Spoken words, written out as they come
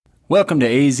Welcome to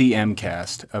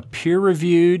AZMcast, a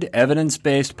peer-reviewed,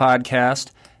 evidence-based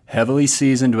podcast, heavily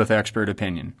seasoned with expert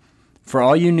opinion. For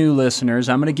all you new listeners,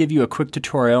 I'm going to give you a quick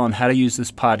tutorial on how to use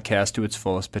this podcast to its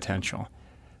fullest potential.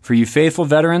 For you faithful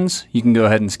veterans, you can go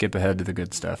ahead and skip ahead to the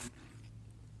good stuff.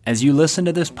 As you listen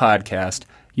to this podcast,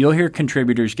 you'll hear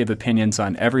contributors give opinions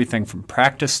on everything from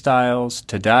practice styles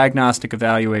to diagnostic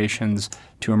evaluations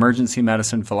to emergency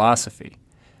medicine philosophy.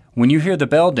 When you hear the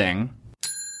bell ding,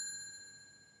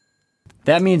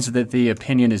 that means that the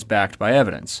opinion is backed by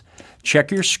evidence.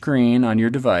 Check your screen on your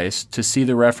device to see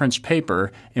the referenced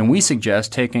paper, and we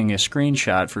suggest taking a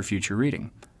screenshot for future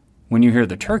reading. When you hear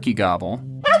the turkey gobble,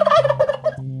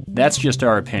 that's just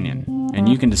our opinion, and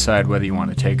you can decide whether you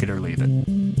want to take it or leave it.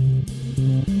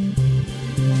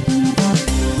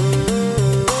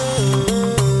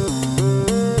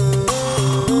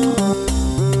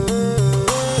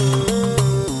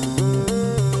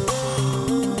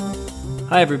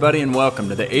 Hi, everybody, and welcome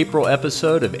to the April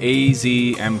episode of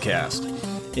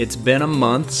AZMcast. It's been a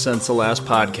month since the last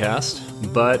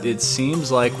podcast, but it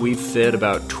seems like we've fit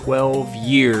about 12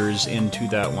 years into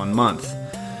that 1 month.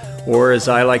 Or, as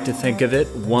I like to think of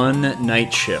it, one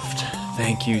night shift.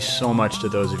 Thank you so much to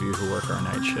those of you who work our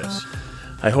night shifts.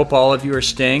 I hope all of you are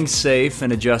staying safe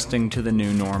and adjusting to the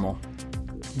new normal.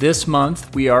 This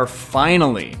month, we are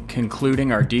finally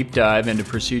concluding our deep dive into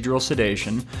procedural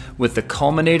sedation with the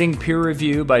culminating peer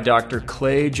review by Dr.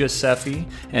 Clay Josephi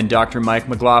and Dr. Mike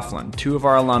McLaughlin, two of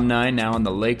our alumni now in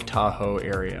the Lake Tahoe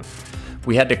area.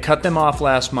 We had to cut them off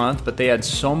last month, but they had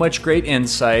so much great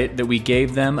insight that we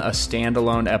gave them a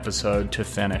standalone episode to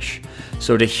finish.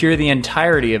 So to hear the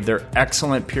entirety of their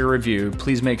excellent peer review,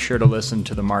 please make sure to listen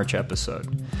to the March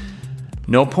episode.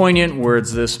 No poignant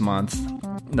words this month.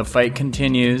 The fight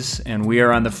continues, and we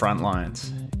are on the front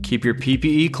lines. Keep your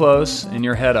PPE close and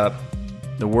your head up.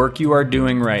 The work you are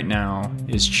doing right now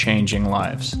is changing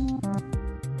lives.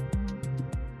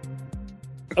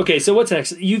 Okay, so what's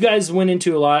next? You guys went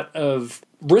into a lot of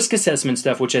risk assessment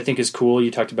stuff, which I think is cool.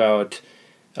 You talked about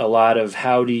a lot of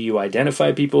how do you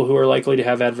identify people who are likely to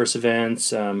have adverse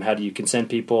events, how do you consent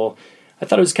people. I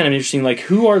thought it was kind of interesting, like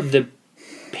who are the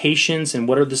patients and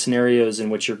what are the scenarios in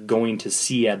which you're going to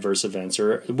see adverse events,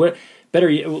 or what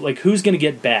better, like who's going to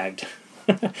get bagged?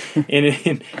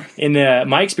 in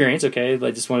my experience, okay,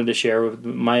 I just wanted to share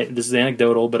this is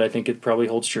anecdotal, but I think it probably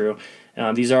holds true.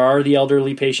 These are the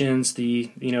elderly patients, the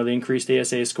increased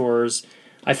ASA scores.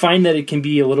 I find that it can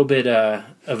be a little bit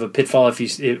of a pitfall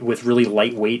with really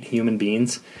lightweight human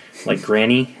beings, like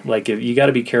Granny. Like you got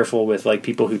to be careful with like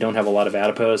people who don't have a lot of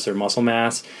adipose or muscle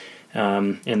mass.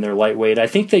 And they're lightweight. I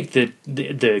think the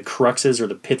cruxes or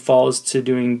the pitfalls to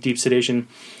doing deep sedation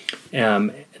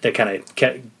that kind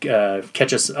of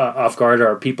catch us off guard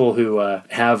are people who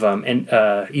have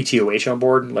ETOH on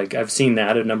board. Like I've seen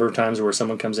that a number of times where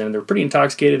someone comes in and they're pretty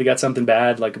intoxicated, they got something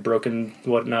bad, like a broken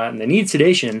whatnot, and they need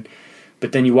sedation,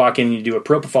 but then you walk in and you do a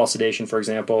propofol sedation, for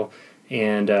example,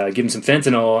 and give them some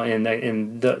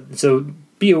fentanyl, so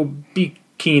be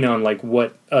keen on like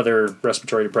what other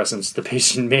respiratory depressants the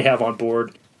patient may have on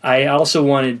board. I also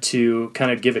wanted to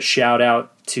kind of give a shout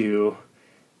out to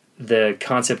the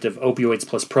concept of opioids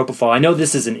plus propofol. I know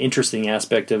this is an interesting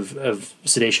aspect of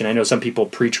sedation. I know some people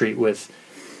pre-treat with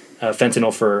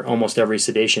fentanyl for almost every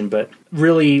sedation, but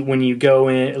really when you go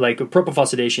in, like propofol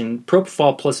sedation,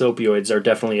 propofol plus opioids are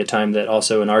definitely a time that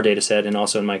also in our data set and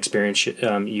also in my experience,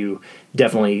 you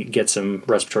definitely get some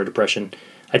respiratory depression.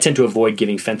 I tend to avoid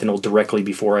giving fentanyl directly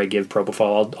before I give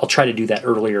propofol. I'll try to do that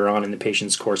earlier on in the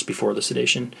patient's course before the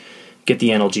sedation. Get the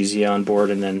analgesia on board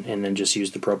and then just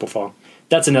use the propofol.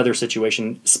 That's another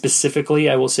situation. Specifically,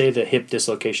 I will say the hip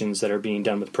dislocations that are being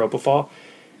done with propofol.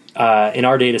 In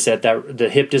our data set, that the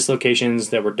hip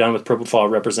dislocations that were done with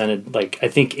propofol represented like I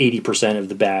think 80% of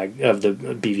the bag of the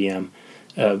BVM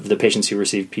of the patients who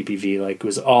received PPV. Like it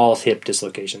was all hip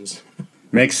dislocations.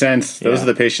 Makes sense. Those are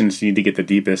the patients who need to get the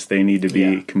deepest. They need to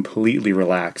be completely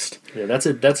relaxed. Yeah, that's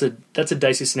a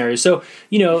dicey scenario. So,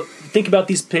 think about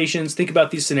these patients, think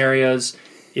about these scenarios.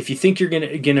 If you think you're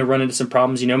gonna run into some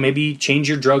problems, maybe change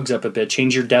your drugs up a bit,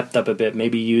 change your depth up a bit,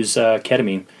 maybe use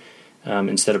ketamine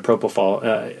instead of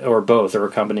propofol, or both, or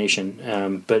a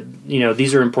combination. But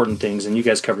these are important things, and you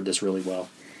guys covered this really well.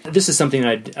 This is something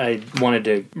I wanted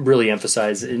to really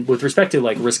emphasize with respect to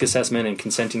like risk assessment and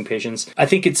consenting patients. I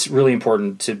think it's really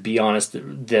important to be honest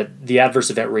that the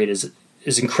adverse event rate is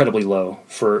incredibly low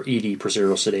for ED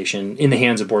procedural sedation in the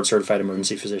hands of board-certified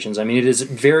emergency physicians. I mean, it is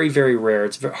very, very rare.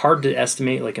 It's hard to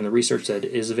estimate, like in the research that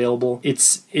is available.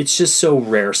 It's just so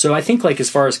rare. So I think like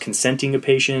as far as consenting a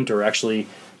patient or actually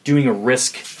doing a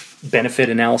risk-benefit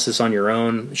analysis on your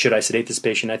own, should I sedate this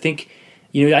patient, I think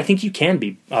I think you can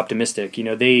be optimistic.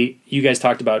 You guys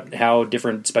talked about how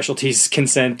different specialties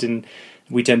consent, and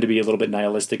we tend to be a little bit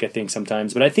nihilistic, I think,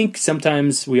 sometimes. But I think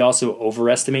sometimes we also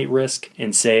overestimate risk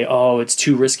and say, oh, it's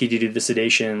too risky to do the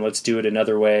sedation. Let's do it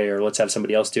another way, or let's have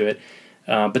somebody else do it.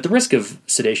 But the risk of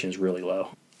sedation is really low.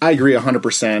 I agree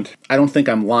 100%. I don't think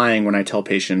I'm lying when I tell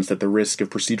patients that the risk of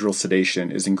procedural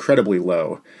sedation is incredibly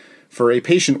low. For a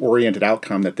patient-oriented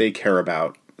outcome that they care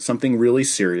about, something really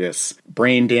serious,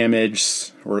 brain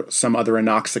damage or some other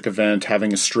anoxic event,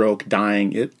 having a stroke,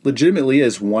 dying, it legitimately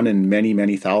is one in many,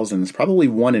 many thousands, probably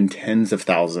one in tens of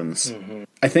thousands. Mm-hmm.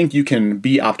 I think you can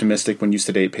be optimistic when you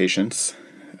sedate patients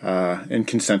and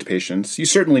consent patients. You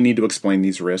certainly need to explain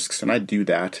these risks, and I do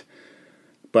that.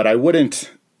 But I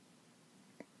wouldn't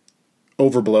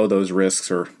overblow those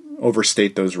risks or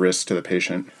overstate those risks to the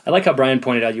patient. I like how Brian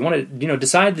pointed out, you want to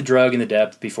decide the drug and the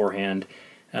depth beforehand.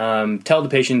 Tell the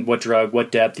patient what drug,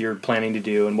 what depth you're planning to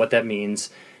do and what that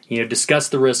means. Discuss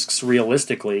the risks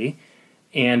realistically.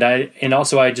 And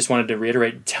also I just wanted to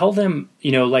reiterate, tell them,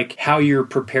 like how you're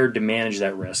prepared to manage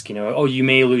that risk. You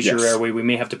may lose your airway. We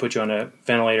may have to put you on a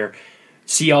ventilator.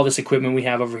 See all this equipment we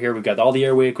have over here. We've got all the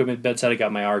airway equipment bedside. I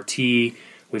got my RT.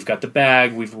 We've got the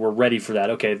bag. We're ready for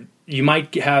that. Okay, you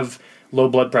might have low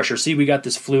blood pressure. See, we got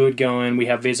this fluid going. We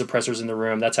have vasopressors in the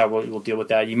room. That's how we'll deal with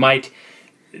that. You might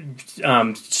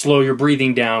slow your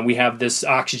breathing down. We have this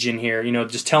oxygen here.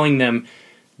 Just telling them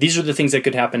these are the things that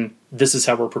could happen. This is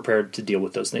how we're prepared to deal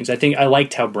with those things. I think I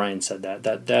liked how Brian said that.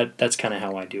 That's kind of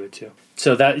how I do it too.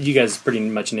 So that you guys pretty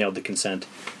much nailed the consent.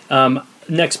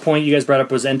 Next point you guys brought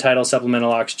up was end tidal,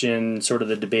 supplemental oxygen, sort of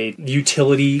the debate,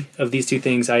 utility of these two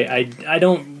things. I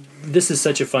don't. This is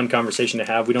such a fun conversation to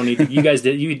have. We don't need to, you guys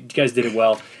did it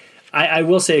well. I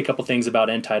will say a couple things about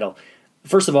end tidal.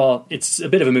 First of all, it's a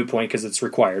bit of a moot point because it's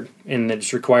required, and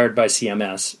it's required by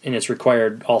CMS, and it's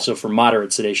required also for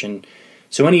moderate sedation.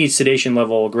 So any sedation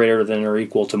level greater than or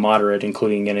equal to moderate,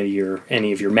 including any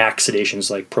of your max sedations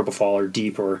like propofol or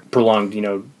deep or prolonged,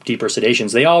 deeper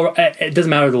sedations, it doesn't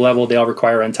matter the level, they all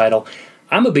require end tidal.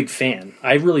 I'm a big fan.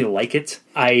 I really like it.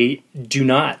 I do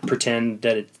not pretend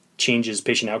that it changes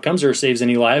patient outcomes or saves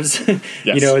any lives.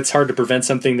 Yes. It's hard to prevent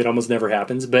something that almost never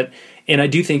happens. And I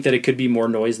do think that it could be more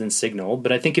noise than signal.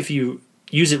 But I think if you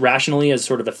use it rationally as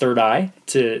sort of a third eye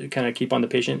to kind of keep on the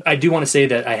patient, I do want to say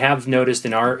that I have noticed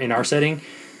in our setting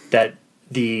that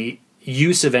the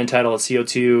use of end tidal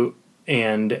CO2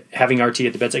 and having RT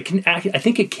at the bedside I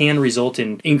think it can result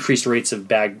in increased rates of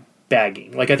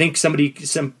bagging. Like I think somebody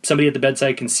at the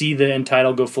bedside can see the end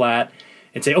tidal go flat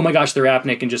and say, "Oh my gosh, they're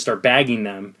apneic," and just start bagging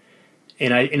them.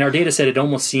 And in our data set, it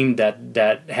almost seemed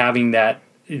that having the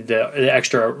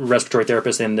extra respiratory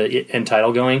therapist and the end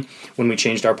tidal going when we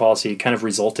changed our policy kind of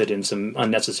resulted in some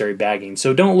unnecessary bagging.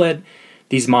 So don't let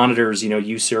these monitors,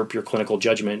 usurp your clinical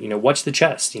judgment. Watch the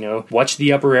chest. Watch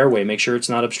the upper airway. Make sure it's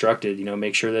not obstructed.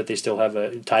 Make sure that they still have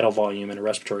a tidal volume and a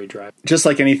respiratory drive. Just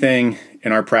like anything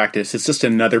in our practice, it's just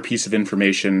another piece of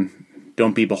information.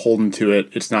 Don't be beholden to it.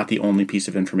 It's not the only piece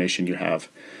of information you have.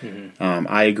 Mm-hmm.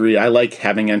 I agree. I like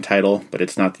having end tidal, but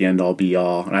it's not the end-all,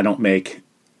 be-all. And I don't make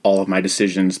all of my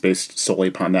decisions based solely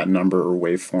upon that number or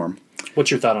waveform. What's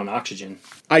your thought on oxygen?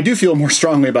 I do feel more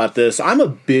strongly about this. I'm a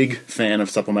big fan of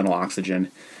supplemental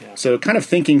oxygen. Yeah. So kind of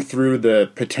thinking through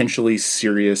the potentially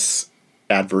serious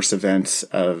adverse events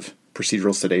of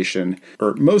procedural sedation,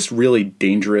 or most really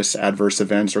dangerous adverse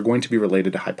events, are going to be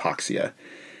related to hypoxia.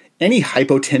 Any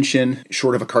hypotension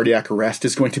short of a cardiac arrest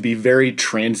is going to be very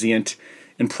transient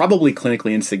and probably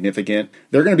clinically insignificant.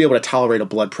 They're going to be able to tolerate a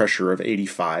blood pressure of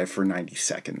 85 for 90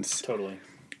 seconds. Totally.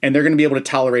 And they're going to be able to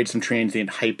tolerate some transient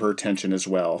hypertension as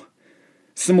well.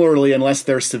 Similarly, unless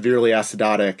they're severely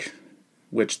acidotic,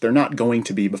 which they're not going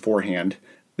to be beforehand,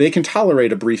 they can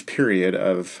tolerate a brief period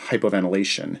of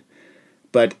hypoventilation.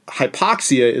 But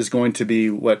hypoxia is going to be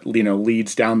what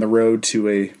leads down the road to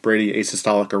a Brady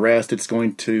asystolic arrest. It's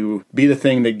going to be the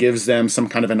thing that gives them some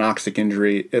kind of anoxic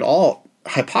injury.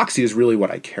 Hypoxia is really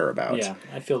what I care about. Yeah,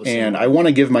 I feel the same. And I want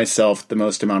to give myself the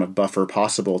most amount of buffer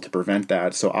possible to prevent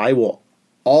that. So I will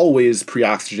always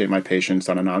pre-oxygenate my patients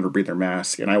on a non-rebreather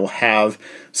mask, and I will have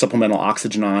supplemental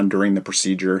oxygen on during the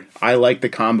procedure. I like the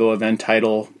combo of end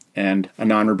tidal and a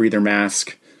non-rebreather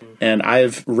mask. And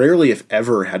I've rarely, if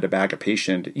ever, had to bag a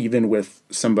patient, even with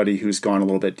somebody who's gone a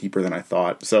little bit deeper than I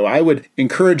thought. So I would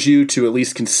encourage you to at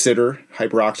least consider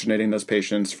hyperoxygenating those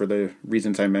patients for the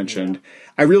reasons I mentioned.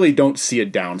 Yeah. I really don't see a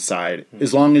downside.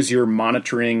 As long as you're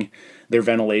monitoring their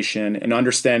ventilation and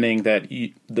understanding that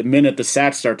the minute the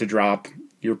sats start to drop,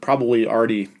 you're probably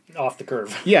already off the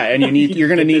curve. Yeah, and you're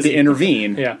going to need to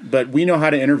intervene. Yeah. But we know how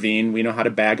to intervene. We know how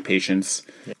to bag patients.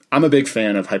 Yeah. I'm a big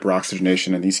fan of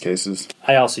hyperoxygenation in these cases.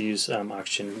 I also use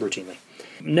oxygen routinely.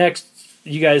 Next,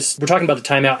 you guys, we're talking about the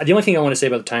timeout. The only thing I want to say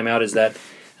about the timeout is that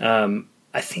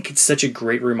I think it's such a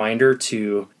great reminder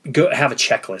to go have a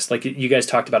checklist. Like you guys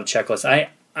talked about a checklist.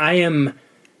 I am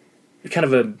kind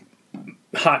of a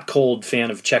hot cold fan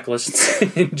of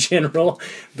checklists in general,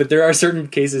 but there are certain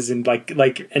cases in like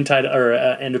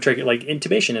endotracheal, like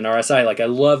intubation and RSI. Like I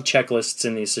love checklists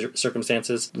in these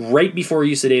circumstances. Right before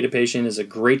you sedate a patient is a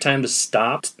great time to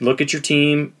stop, look at your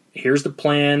team. Here's the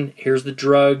plan. Here's the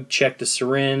drug. Check the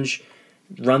syringe.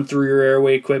 Run through your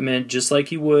airway equipment just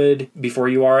like you would before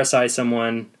you RSI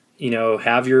someone.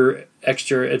 Have your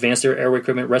extra advanced airway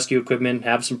equipment, rescue equipment,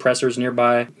 have some pressors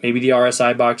nearby, maybe the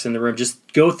RSI box in the room.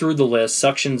 Just go through the list.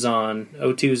 Suction's on,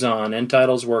 O2's on, end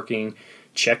tidal's working.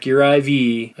 Check your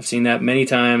IV. I've seen that many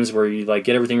times where you like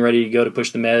get everything ready to go to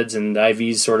push the meds and the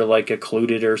IV's sort of like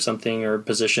occluded or something or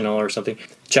positional or something.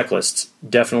 Checklists,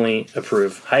 definitely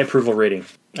approve. High approval rating.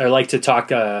 I like to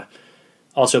talk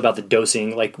also about the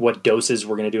dosing, like what doses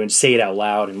we're going to do and say it out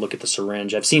loud and look at the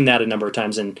syringe. I've seen that a number of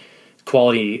times in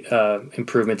quality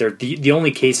improvement. They're the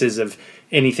only cases of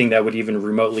anything that would even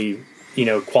remotely,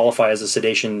 qualify as a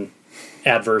sedation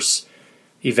adverse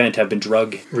event have been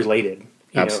drug related.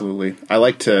 Absolutely. I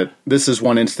like to, this is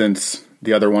one instance.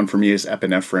 The other one for me is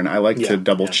epinephrine. I like to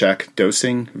double check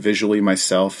dosing visually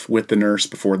myself with the nurse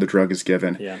before the drug is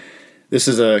given. Yeah. This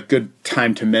is a good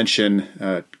time to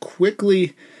mention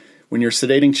quickly, when you're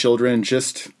sedating children,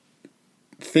 just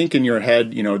think in your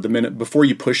head, the minute before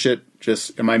you push it,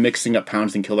 just, am I mixing up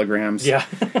pounds and kilograms? Yeah.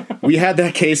 We had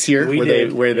that case here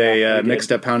where they we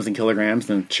mixed up pounds and kilograms,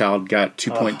 and the child got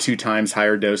 2.2 times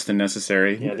higher dose than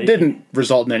necessary. Yeah, It didn't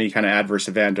result in any kind of adverse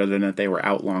event other than that they were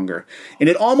out longer. And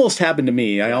it almost happened to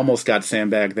me. I almost got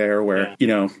sandbagged there where,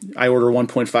 I order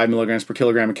 1.5 milligrams per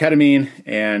kilogram of ketamine,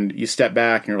 and you step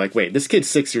back and you're like, wait, this kid's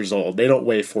 6 years old. They don't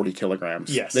weigh 40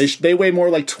 kilograms. Yes. They weigh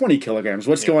more like 20 kilograms.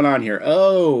 What's going on here?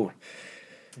 Oh,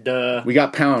 Duh. we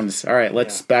got pounds. All right,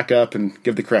 let's back up and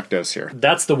give the correct dose here.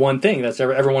 That's the one thing that's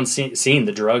everyone's seen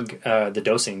the drug, the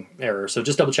dosing error. So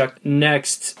just double check.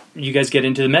 Next, you guys get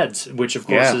into the meds, which of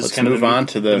course is kind of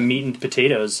the meat and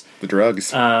potatoes. The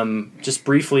drugs. Just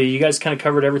briefly, you guys kind of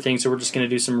covered everything, so we're just going to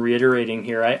do some reiterating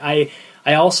here. I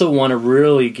also want to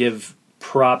really give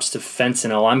props to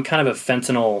fentanyl. I'm kind of a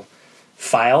fentanyl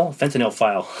file.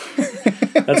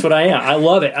 That's what I am. I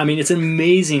love it. I mean, it's an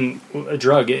amazing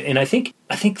drug, and I think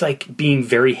like being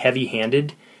very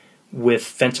heavy-handed with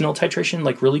fentanyl titration,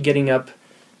 like really getting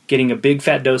a big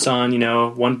fat dose on,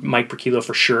 1 mic per kilo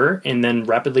for sure, and then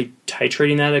rapidly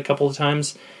titrating that a couple of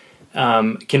times,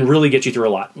 can really get you through a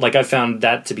lot. Like I found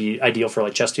that to be ideal for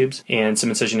like chest tubes and some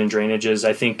incision and drainages.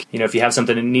 I think, if you have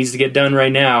something that needs to get done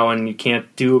right now and you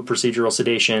can't do a procedural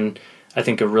sedation, I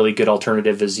think a really good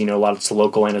alternative is, a lot of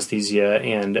local anesthesia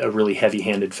and a really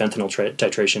heavy-handed fentanyl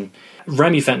titration.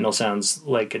 Remifentanil sounds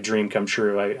like a dream come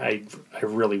true. I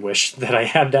really wish that I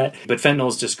had that. But fentanyl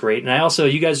is just great. And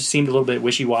you guys seemed a little bit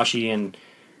wishy-washy and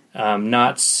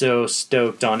not so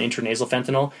stoked on intranasal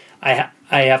fentanyl.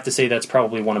 I have to say that's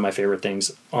probably one of my favorite things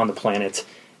on the planet.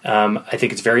 I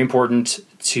think it's very important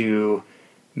to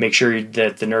make sure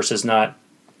that the nurse is not,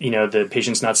 the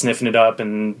patient's not sniffing it up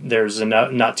and there's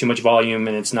not too much volume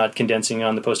and it's not condensing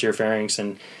on the posterior pharynx,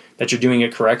 and that you're doing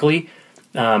it correctly.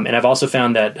 And I've also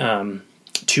found that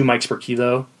 2 mics per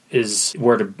kilo is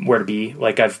where to be.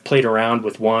 Like I've played around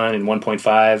with 1 and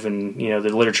 1.5, and the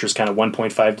literature is kind of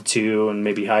 1.5 to 2 and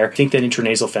maybe higher. I think that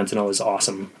intranasal fentanyl is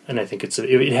awesome, and I think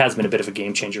it has been a bit of a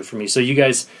game changer for me. So you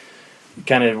guys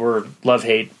kind of were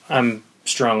love-hate. I'm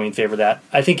strongly in favor of that.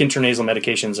 I think intranasal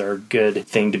medications are a good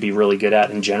thing to be really good at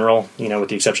in general, with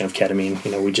the exception of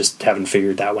ketamine. We just haven't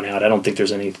figured that one out. I don't think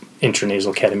there's any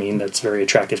intranasal ketamine that's very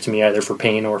attractive to me either for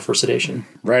pain or for sedation.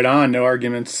 Right on. No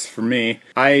arguments for me.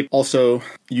 I also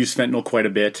use fentanyl quite a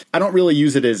bit. I don't really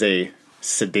use it as a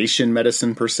sedation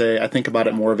medicine per se. I think about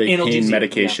it more of a pain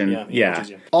medication. Yeah.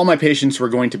 All my patients who are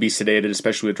going to be sedated,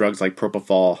 especially with drugs like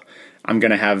propofol, I'm going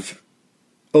to have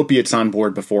opiates on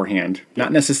board beforehand.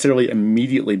 Not necessarily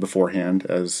immediately beforehand,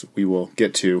 as we will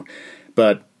get to,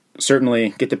 but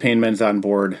certainly get the pain meds on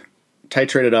board,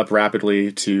 titrate it up rapidly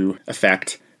to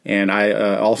effect. And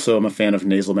I also am a fan of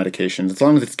nasal medications, as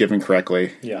long as it's given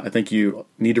correctly. Yeah. I think you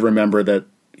need to remember that,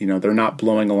 they're not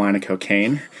blowing a line of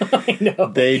cocaine. I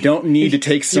know. They don't need to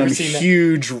take some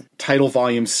huge tidal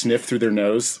volume sniff through their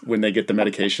nose when they get the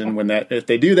medication. If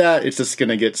they do that, it's just going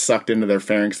to get sucked into their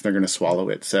pharynx and they're going to swallow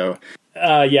it. So,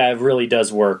 it really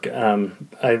does work.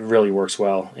 It really works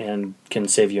well and can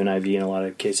save you an IV in a lot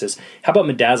of cases. How about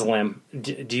midazolam?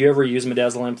 Do you ever use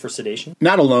midazolam for sedation?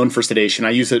 Not alone for sedation.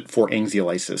 I use it for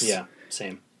anxiolysis. Yeah,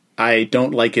 same. I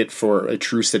don't like it for a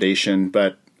true sedation,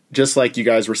 but just like you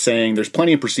guys were saying, there's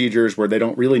plenty of procedures where they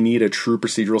don't really need a true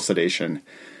procedural sedation,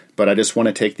 but I just want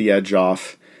to take the edge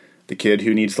off the kid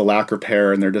who needs the lac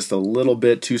repair and they're just a little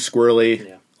bit too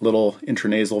squirrely, little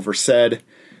intranasal Versed.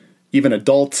 Even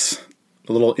adults,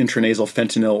 a little intranasal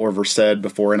fentanyl or Versed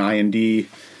before an IND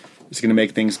is going to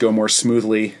make things go more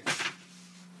smoothly.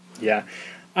 Yeah,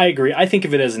 I agree. I think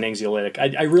of it as an anxiolytic.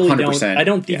 I really 100%. don't. I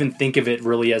don't even think of it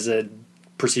really as a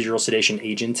procedural sedation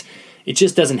agent. It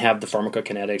just doesn't have the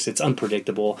pharmacokinetics. It's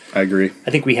unpredictable. I agree. I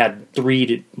think we had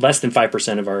less than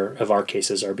 5% of our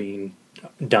cases are being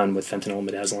done with fentanyl and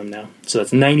midazolam now. So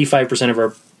that's 95% of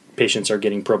our patients are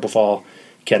getting propofol,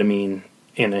 ketamine,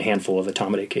 and a handful of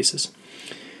etomidate cases.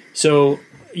 So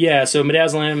so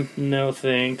midazolam, no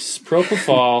thanks.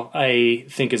 Propofol, I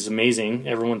think is amazing.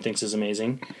 Everyone thinks is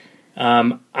amazing.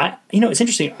 It's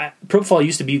interesting. Propofol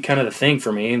used to be kind of the thing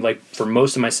for me, like for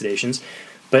most of my sedations.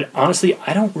 But honestly,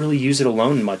 I don't really use it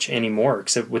alone much anymore,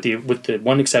 except with the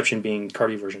one exception being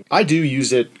cardioversion. I do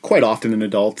use it quite often in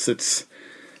adults. It's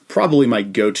probably my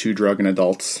go-to drug in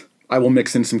adults. I will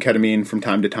mix in some ketamine from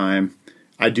time to time.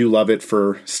 I do love it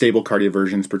for stable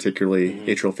cardioversions, particularly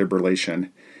atrial fibrillation.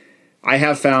 I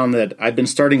have found that I've been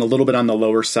starting a little bit on the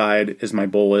lower side as my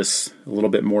bolus, a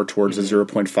little bit more towards the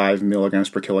 0.5 milligrams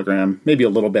per kilogram, maybe a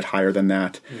little bit higher than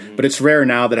that. But it's rare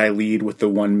now that I lead with the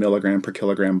 1 milligram per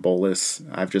kilogram bolus.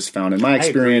 I've just found in my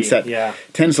experience that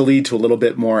tends to lead to a little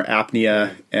bit more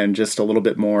apnea and just a little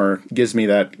bit more, gives me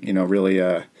that,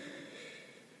 really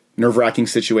nerve-wracking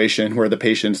situation where the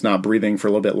patient's not breathing for a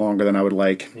little bit longer than I would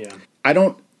like. Yeah. I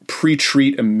don't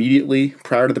pre-treat immediately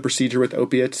prior to the procedure with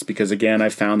opiates because, again,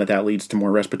 I've found that leads to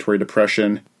more respiratory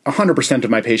depression. 100% of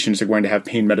my patients are going to have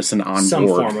pain medicine on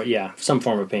board. Some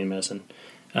form of pain medicine.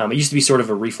 It used to be sort of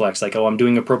a reflex, like, I'm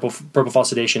doing a propofol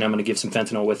sedation, I'm going to give some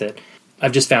fentanyl with it.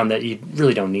 I've just found that you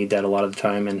really don't need that a lot of the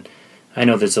time, and I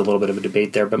know there's a little bit of a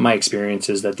debate there, but my experience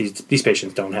is that these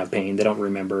patients don't have pain. They don't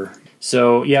remember.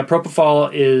 So,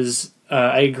 propofol is,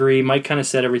 I agree, Mike kind of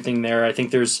said everything there. I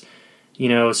think there's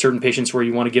certain patients where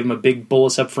you want to give them a big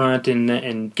bolus up front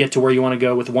and get to where you want to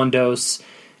go with one dose.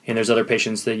 And there's other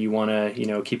patients that you want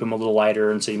to, keep them a little lighter.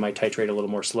 And so you might titrate a little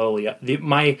more slowly.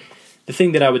 The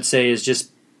thing that I would say is just,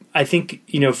 I think,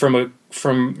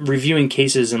 from reviewing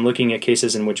cases and looking at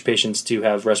cases in which patients do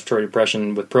have respiratory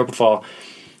depression with propofol,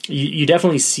 you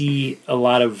definitely see a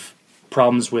lot of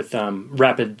problems with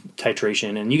rapid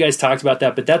titration. And you guys talked about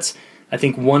that, but that's, I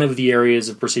think, one of the areas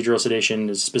of procedural sedation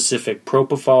is specific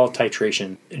propofol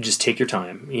titration. Just take your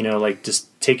time.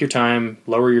 Just take your time,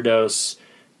 lower your dose,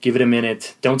 give it a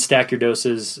minute. Don't stack your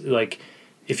doses. Like,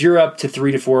 if you're up to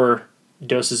 3 to 4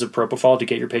 doses of propofol to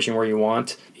get your patient where you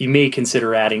want, you may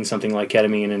consider adding something like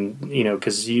ketamine, and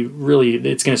because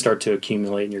it's going to start to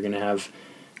accumulate, and you're going to have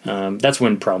that's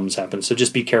when problems happen. So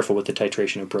just be careful with the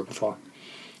titration of propofol.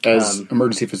 As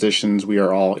emergency physicians, we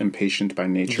are all impatient by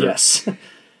nature. Yes.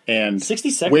 And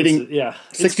 60 seconds, waiting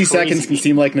 60 seconds can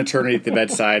seem like an eternity at the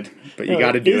bedside, but you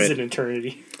got to do it. It is an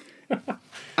eternity.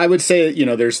 I would say,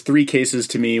 there's 3 cases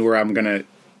to me where I'm going to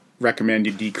recommend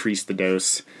you decrease the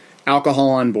dose.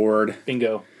 Alcohol on board.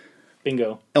 Bingo.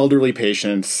 Elderly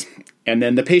patients. And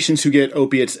then the patients who get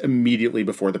opiates immediately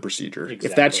before the procedure. Exactly.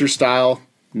 If that's your style,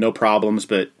 no problems,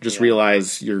 but just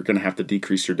realize you're going to have to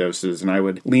decrease your doses. And I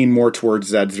would lean more towards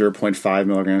that 0.5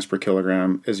 milligrams per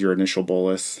kilogram as your initial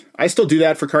bolus. I still do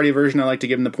that for cardioversion. I like to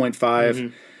give them the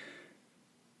 0.5.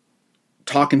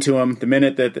 Talking to them, the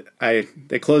minute that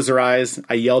they close their eyes,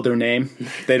 I yell their name.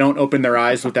 If they don't open their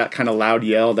eyes with that kind of loud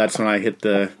yell, that's when I hit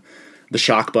the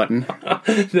shock button.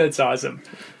 That's awesome.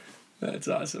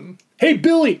 Hey,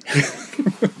 Billy!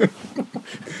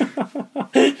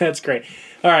 That's great.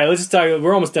 All right, let's just talk.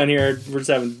 We're almost done here. We're just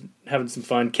having some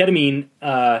fun. Ketamine.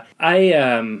 I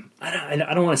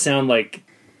don't want to sound like,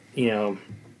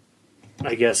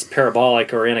 I guess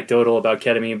parabolic or anecdotal about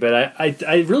ketamine, but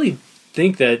I really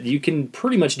think that you can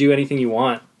pretty much do anything you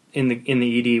want in the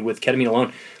ED with ketamine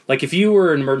alone. Like, if you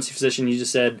were an emergency physician, you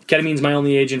just said ketamine's my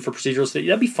only agent for procedural sedation,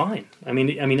 that'd be fine. I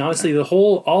mean, honestly,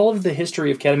 all of the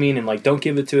history of ketamine, and like, don't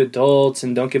give it to adults,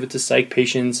 and don't give it to psych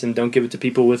patients, and don't give it to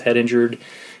people with head injured,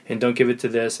 and don't give it to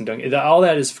this, and all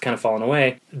that is kind of fallen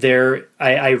away.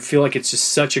 I feel like it's just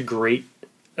such a great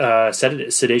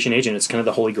sedation agent. It's kind of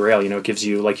the holy grail. It gives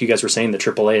you, like you guys were saying, the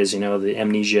AAAs. The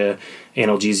amnesia,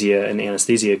 analgesia, and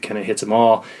anesthesia kind of hits them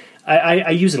all.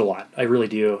 I use it a lot. I really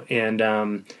do,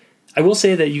 and I will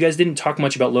say that you guys didn't talk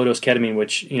much about low-dose ketamine,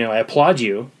 which, I applaud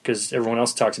you, because everyone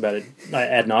else talks about it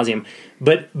ad nauseum.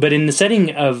 But in the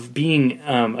setting of being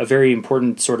a very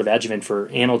important sort of adjuvant for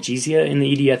analgesia in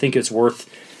the ED, I think it's worth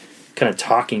kind of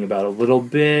talking about a little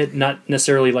bit, not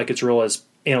necessarily like its role as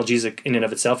analgesic in and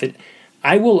of itself.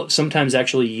 I will sometimes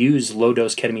actually use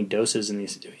low-dose ketamine doses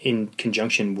in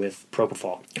conjunction with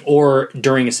propofol or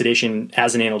during a sedation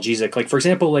as an analgesic. Like, for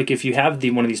example, like if you have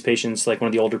one of these patients, like one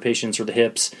of the older patients or the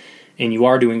hips, and you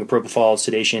are doing a propofol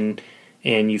sedation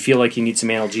and you feel like you need some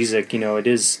analgesic, it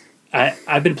is...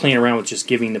 I've been playing around with just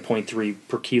giving the 0.3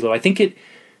 per kilo.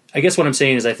 I guess what I'm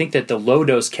saying is I think that the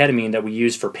low-dose ketamine that we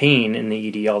use for pain in the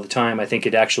ED all the time, I think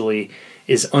it actually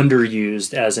is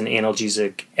underused as an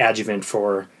analgesic adjuvant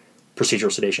for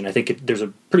procedural sedation. I think there's a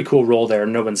pretty cool role there.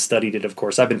 No one's studied it, of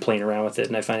course. I've been playing around with it,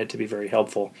 and I find it to be very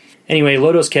helpful. Anyway,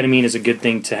 low-dose ketamine is a good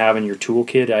thing to have in your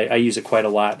toolkit. I use it quite a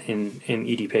lot in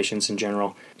ED patients in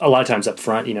general. A lot of times up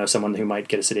front, someone who might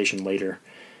get a sedation later.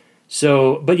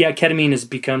 So, but yeah, ketamine has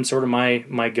become sort of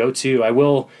my go-to. I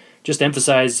will just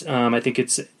emphasize, I think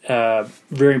it's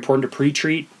very important to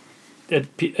pre-treat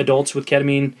adults with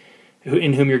ketamine,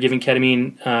 in whom you're giving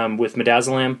ketamine with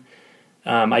midazolam.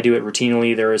 I do it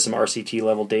routinely. There is some RCT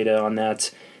level data on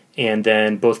that. And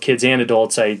then both kids and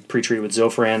adults, I pre-treat with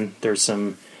Zofran. There's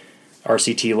some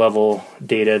RCT level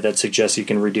data that suggests you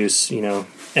can reduce,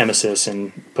 emesis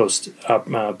and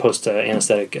post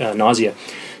anesthetic nausea.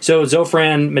 So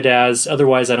Zofran, Midaz.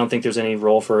 Otherwise, I don't think there's any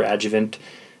role for adjuvant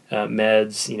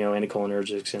meds,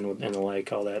 anticholinergics and the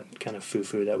like, all that kind of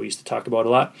foo-foo that we used to talk about a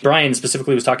lot. Brian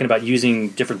specifically was talking about using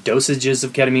different dosages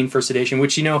of ketamine for sedation,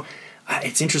 which,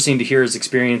 it's interesting to hear his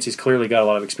experience. He's clearly got a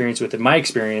lot of experience with it. My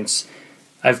experience,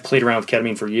 I've played around with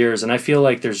ketamine for years, and I feel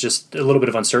like there's just a little bit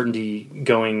of uncertainty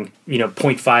going,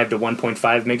 0.5 to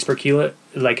 1.5 mg per kilo.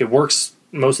 Like, it works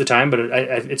most of the time, but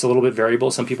it's a little bit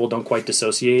variable. Some people don't quite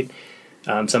dissociate.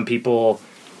 Some people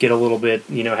get a little bit,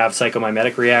 have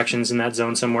psychomimetic reactions in that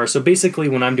zone somewhere. So basically,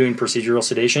 when I'm doing procedural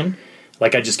sedation,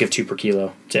 like, I just give 2 per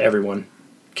kilo to everyone,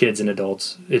 kids and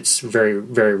adults. It's very,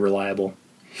 very reliable.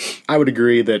 I would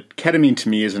agree that ketamine to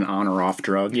me is an on or off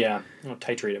drug. Yeah, I don't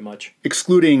titrate it much.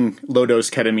 Excluding low-dose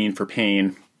ketamine for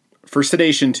pain, for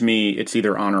sedation to me, it's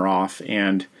either on or off.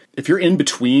 And if you're in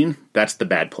between, that's the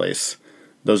bad place.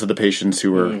 Those are the patients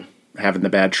who are having the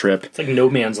bad trip. It's like no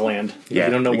man's land. Yeah,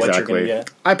 you don't know exactly. what you're going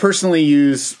to get. I personally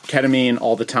use ketamine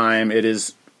all the time. It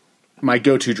is my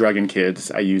go-to drug in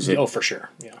kids. I use it. Oh, for sure.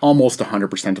 Yeah. Almost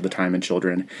 100% of the time in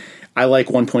children. I like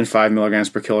 1.5 milligrams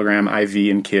per kilogram IV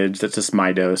in kids. That's just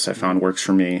my dose. I found works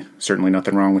for me. Certainly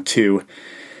nothing wrong with 2.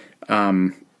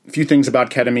 A few things about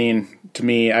ketamine. To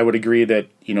me, I would agree that,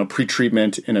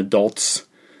 pre-treatment in adults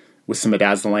with some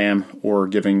midazolam or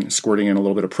squirting in a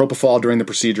little bit of propofol during the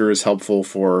procedure is helpful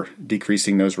for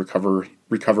decreasing those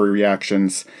recovery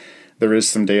reactions. There is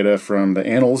some data from the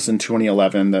Annals in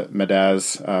 2011 that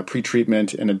Midaz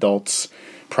pre-treatment in adults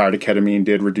prior to ketamine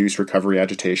did reduce recovery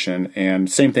agitation.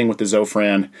 And same thing with the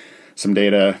Zofran, some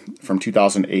data from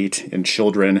 2008 in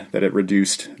children that it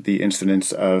reduced the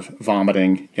incidence of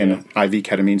vomiting in IV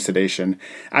ketamine sedation.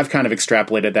 I've kind of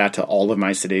extrapolated that to all of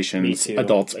my sedations,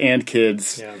 adults and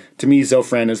kids. Yeah. To me,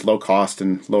 Zofran is low cost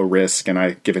and low risk, and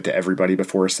I give it to everybody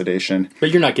before a sedation.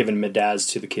 But you're not giving Midaz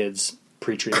to the kids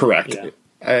pre-treatment? Correct. Yeah.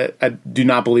 I do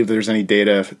not believe there's any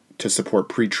data to support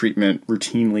pre-treatment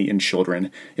routinely in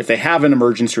children. If they have an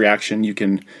emergence reaction, you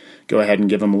can go ahead and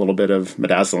give them a little bit of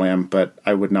midazolam, but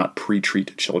I would not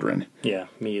pre-treat children. Yeah,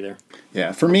 me either.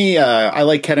 Yeah, for me, I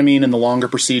like ketamine in the longer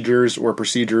procedures or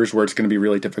procedures where it's going to be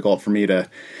really difficult for me to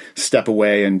step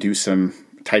away and do some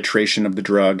titration of the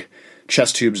drug.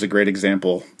 Chest tube is a great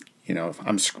example.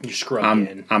 I'm sterile.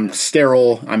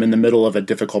 I'm in the middle of a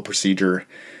difficult procedure.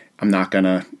 I'm not going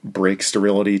to break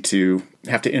sterility to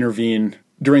have to intervene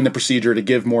during the procedure to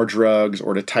give more drugs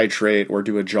or to titrate or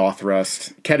do a jaw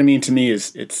thrust. Ketamine to me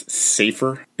it's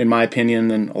safer, in my opinion,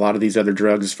 than a lot of these other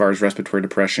drugs as far as respiratory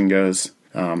depression goes.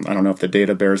 I don't know if the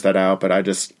data bears that out, but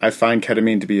I find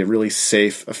ketamine to be a really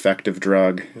safe, effective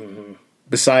drug. Mm-hmm.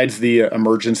 Besides the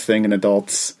emergence thing in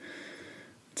adults,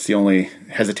 it's the only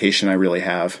hesitation I really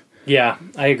have. Yeah,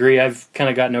 I agree. I've kind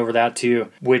of gotten over that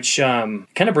too, which kind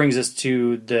of brings us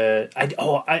to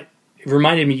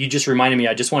you just reminded me,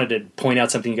 I just wanted to point out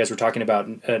something you guys were talking about,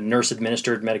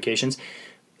 nurse-administered medications.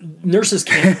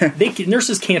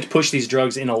 Nurses can't push these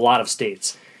drugs in a lot of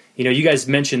states. You guys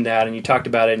mentioned that, and you talked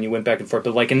about it, and you went back and forth,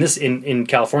 but like in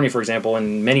California, for example,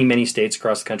 and many, many states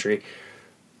across the country,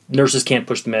 nurses can't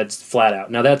push the meds flat out.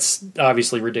 Now, that's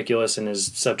obviously ridiculous and is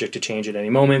subject to change at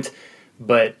any moment,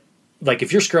 but like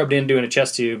if you're scrubbed in doing a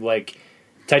chest tube, like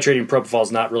titrating propofol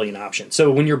is not really an option.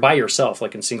 So when you're by yourself,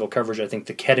 like in single coverage, I think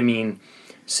the ketamine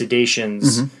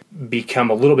sedations become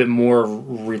a little bit more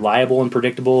reliable and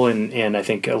predictable, and I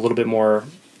think a little bit more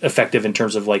effective in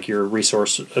terms of like your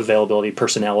resource availability,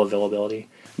 personnel availability.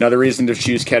 Another reason to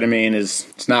choose ketamine is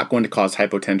it's not going to cause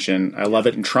hypotension. I love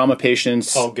it in trauma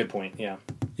patients. Oh, good point. Yeah.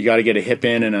 You got to get a hip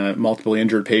in a multiply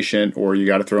injured patient, or you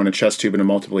got to throw in a chest tube in a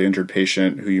multiply injured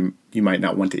patient who you might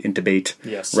not want to intubate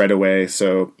right away.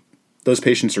 So those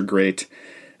patients are great.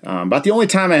 About the only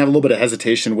time I have a little bit of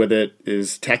hesitation with it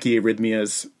is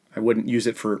tachyarrhythmias. I wouldn't use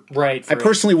it for... Right. I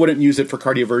personally wouldn't use it for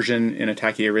cardioversion in a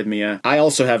tachyarrhythmia. I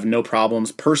also have no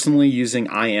problems personally using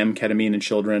IM ketamine in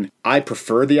children. I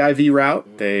prefer the IV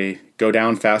route. They go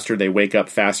down faster. They wake up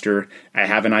faster. I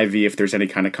have an IV if there's any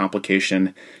kind of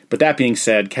complication. But that being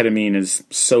said, ketamine is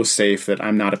so safe that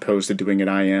I'm not opposed to doing an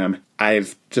IM.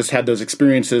 I've just had those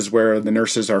experiences where the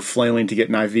nurses are flailing to get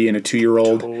an IV in a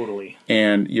 2-year-old. Totally.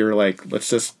 And you're like, let's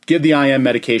just give the IM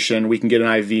medication. We can get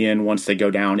an IV in once they go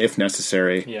down, if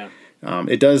necessary. Yeah.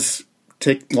 It does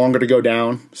take longer to go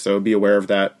down, so be aware of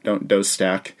that. Don't dose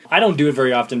stack. I don't do it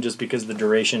very often just because of the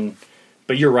duration.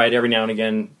 But you're right. Every now and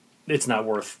again, it's not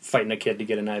worth fighting a kid to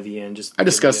get an IV in. I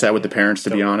discussed that with the parents, to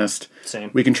be honest.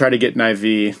 Same. We can try to get an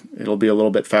IV. It'll be a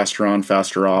little bit faster on,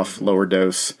 faster off, lower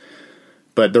dose.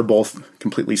 But they're both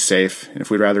completely safe. And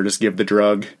if we'd rather just give the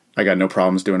drug, I got no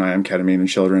problems doing IM ketamine in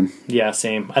children. Yeah,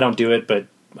 same. I don't do it, but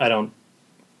I don't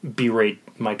berate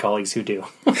my colleagues who do.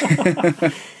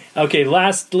 Okay,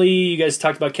 lastly, you guys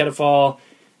talked about Ketofol.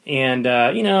 And,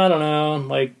 I don't know.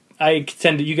 Like,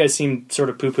 you guys seem sort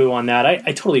of poo-poo on that. I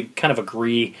totally kind of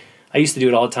agree. I used to do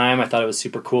it all the time. I thought it was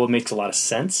super cool. It makes a lot of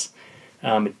sense.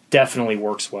 It definitely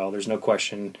works well. There's no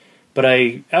question. But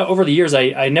over the years,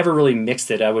 I never really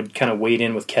mixed it. I would kind of wade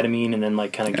in with ketamine and then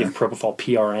like kind of give propofol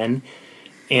PRN.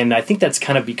 And I think that's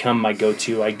kind of become my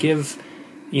go-to. I give,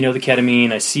 the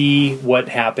ketamine. I see what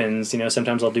happens.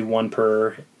 Sometimes I'll do 1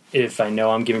 per if I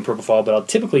know I'm giving propofol, but I'll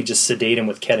typically just sedate him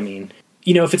with ketamine.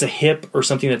 If it's a hip or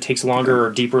something that takes longer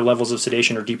or deeper levels of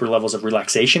sedation or deeper levels of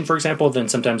relaxation, for example, then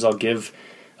sometimes I'll give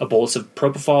a bolus of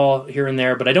propofol here and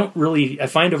there. But I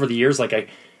find over the years, like I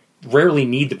rarely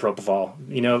need the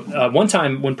propofol. One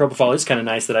time when propofol is kind of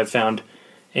nice that I've found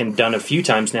and done a few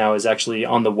times now is actually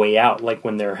on the way out, like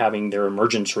when they're having their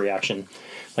emergence reaction.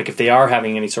 Like if they are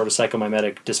having any sort of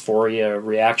psychomimetic dysphoria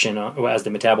reaction as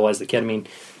they metabolize the ketamine,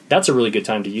 that's a really good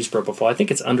time to use propofol. I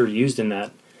think it's underused in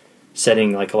that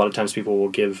setting. Like a lot of times people will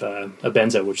give a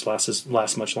benzo, which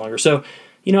lasts much longer. So,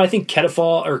 I think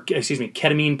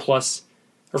ketamine plus,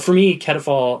 or for me,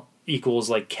 Ketofol equals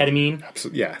like ketamine.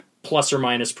 Absolutely, yeah. Plus or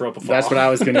minus propofol. That's what I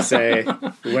was going to say.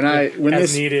 When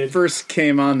this needed. First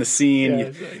came on the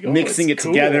scene, mixing it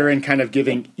together and kind of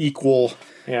giving equal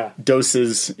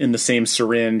doses in the same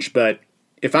syringe. But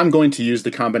if I'm going to use the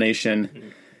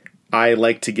combination, I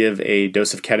like to give a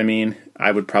dose of ketamine.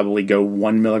 I would probably go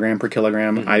 1 milligram per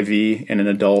kilogram IV in an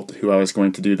adult who I was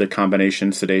going to do the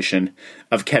combination sedation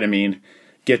of ketamine,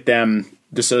 get them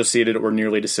dissociated or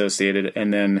nearly dissociated,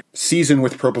 and then season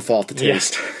with propofol to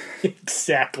taste. Yeah,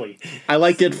 exactly. I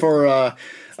like it for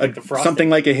something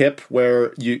like a hip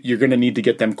where you're going to need to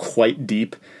get them quite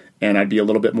deep, and I'd be a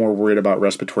little bit more worried about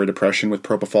respiratory depression with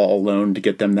propofol alone to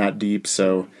get them that deep.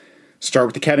 So start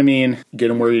with the ketamine, get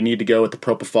them where you need to go with the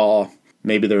propofol.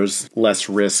 Maybe there's less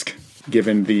risk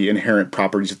given the inherent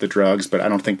properties of the drugs, but I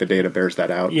don't think the data bears that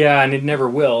out. Yeah, and it never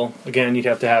will. Again, you'd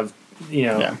have to have,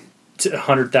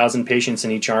 100,000 patients in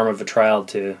each arm of a trial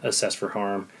to assess for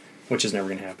harm, which is never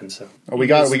going to happen. So we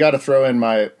got to throw in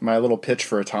my little pitch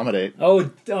for etomidate.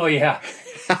 Oh yeah.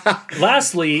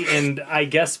 Lastly, and I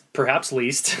guess perhaps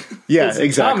least, exactly.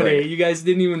 Etomidate. You guys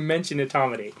didn't even mention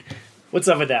etomidate. What's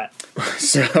up with that?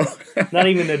 So not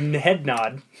even a head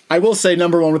nod. I will say,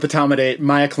 number one with etomidate,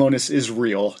 myoclonus is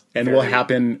real and will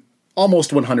happen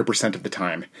almost 100% of the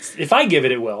time. If I give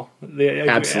it, it will.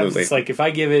 Absolutely. It's like if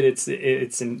I give it,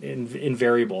 it's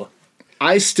invariable.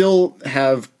 I still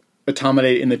have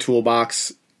etomidate in the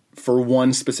toolbox for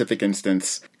one specific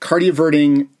instance.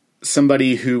 Cardioverting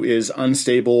somebody who is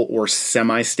unstable or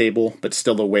semi-stable but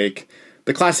still awake.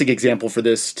 The classic example for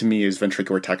this, to me, is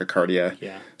ventricular tachycardia.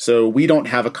 Yeah. So we don't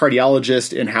have a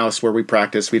cardiologist in-house where we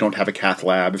practice. We don't have a cath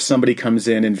lab. If somebody comes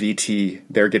in VT,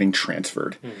 they're getting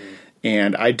transferred. Mm-hmm.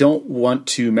 And I don't want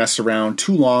to mess around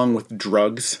too long with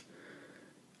drugs.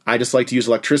 I just like to use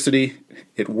electricity.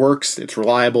 It works. It's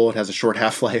reliable. It has a short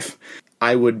half-life.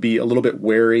 I would be a little bit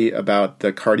wary about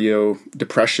the cardio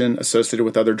depression associated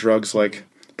with other drugs like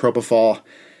propofol.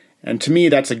 And to me,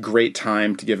 that's a great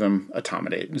time to give them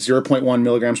etomidate. 0.1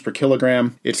 milligrams per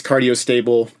kilogram. It's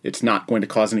cardiostable. It's not going to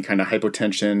cause any kind of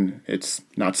hypotension. It's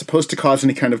not supposed to cause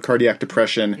any kind of cardiac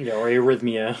depression. Yeah, or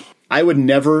arrhythmia. I would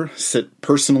never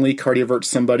personally cardiovert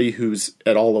somebody who's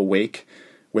at all awake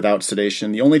without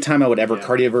sedation. The only time I would ever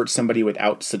cardiovert somebody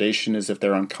without sedation is if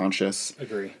they're unconscious.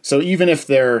 Agree. So even if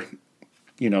they're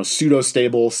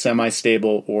pseudo-stable,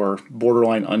 semi-stable, or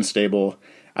borderline unstable,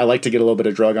 I like to get a little bit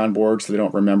of drug on board so they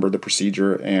don't remember the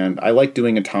procedure. And I like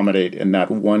doing etomidate in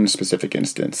that one specific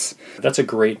instance. That's a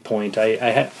great point.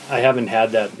 I haven't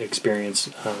had that experience,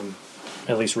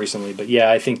 at least recently. But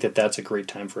yeah, I think that's a great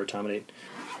time for etomidate.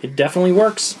 It definitely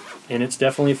works, and it's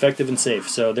definitely effective and safe.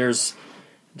 So there's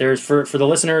for the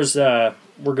listeners,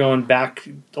 we're going back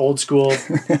old school,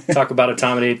 talk about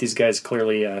etomidate. These guys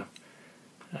clearly are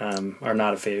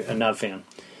not a fan.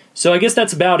 So I guess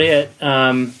that's about it.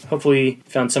 Hopefully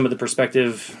found some of the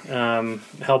perspective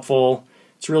helpful.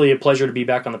 It's really a pleasure to be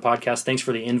back on the podcast. Thanks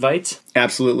for the invite.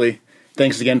 Absolutely.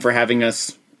 Thanks again for having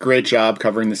us. Great job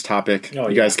covering this topic.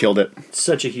 You guys killed it.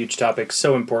 Such a huge topic.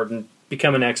 So important.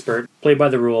 Become an expert. Play by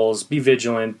the rules. Be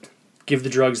vigilant. Give the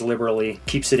drugs liberally.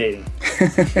 Keep sedating.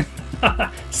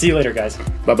 See you later, guys.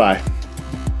 Bye-bye.